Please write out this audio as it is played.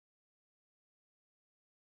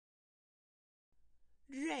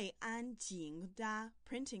Jingda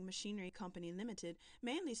Printing Machinery Company Limited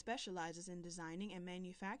mainly specializes in designing and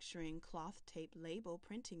manufacturing cloth tape label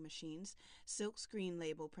printing machines, silk screen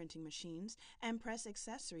label printing machines, and press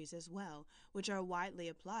accessories as well, which are widely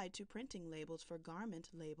applied to printing labels for garment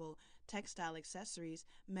label, textile accessories,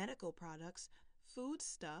 medical products,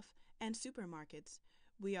 foodstuff, and supermarkets.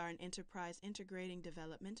 We are an enterprise integrating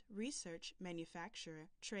development, research, manufacture,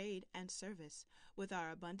 trade, and service. With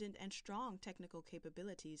our abundant and strong technical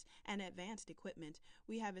capabilities and advanced equipment,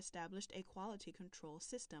 we have established a quality control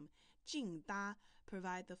system. Jingda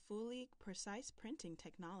provide the fully precise printing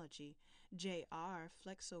technology. JR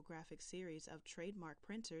flexographic series of trademark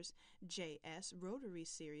printers, JS rotary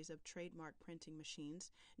series of trademark printing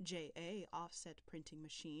machines, JA offset printing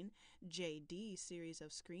machine, JD series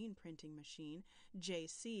of screen printing machine,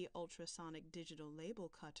 JC ultrasonic digital label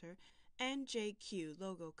cutter, and JQ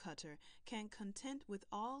logo cutter can content with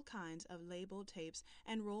all kinds of label tapes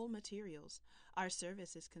and roll materials. Our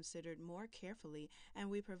service is considered more carefully, and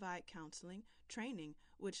we provide counseling, training,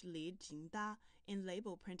 which lead Jingda in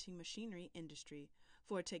label printing machinery industry.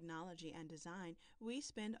 For technology and design, we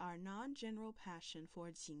spend our non-general passion for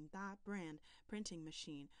Jingda brand printing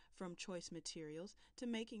machine, from choice materials to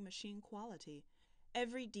making machine quality.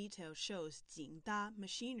 Every detail shows Jingda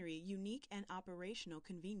machinery unique and operational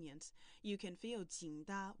convenience. You can feel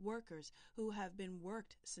Jingda workers who have been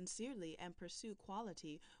worked sincerely and pursue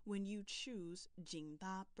quality when you choose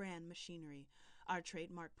Jingda brand machinery. Our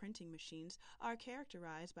trademark printing machines are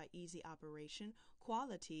characterized by easy operation,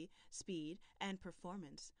 quality, speed, and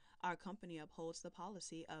performance. Our company upholds the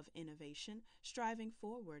policy of innovation, striving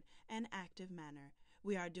forward, and active manner.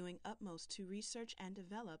 We are doing utmost to research and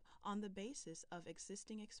develop on the basis of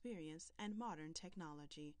existing experience and modern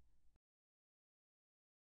technology.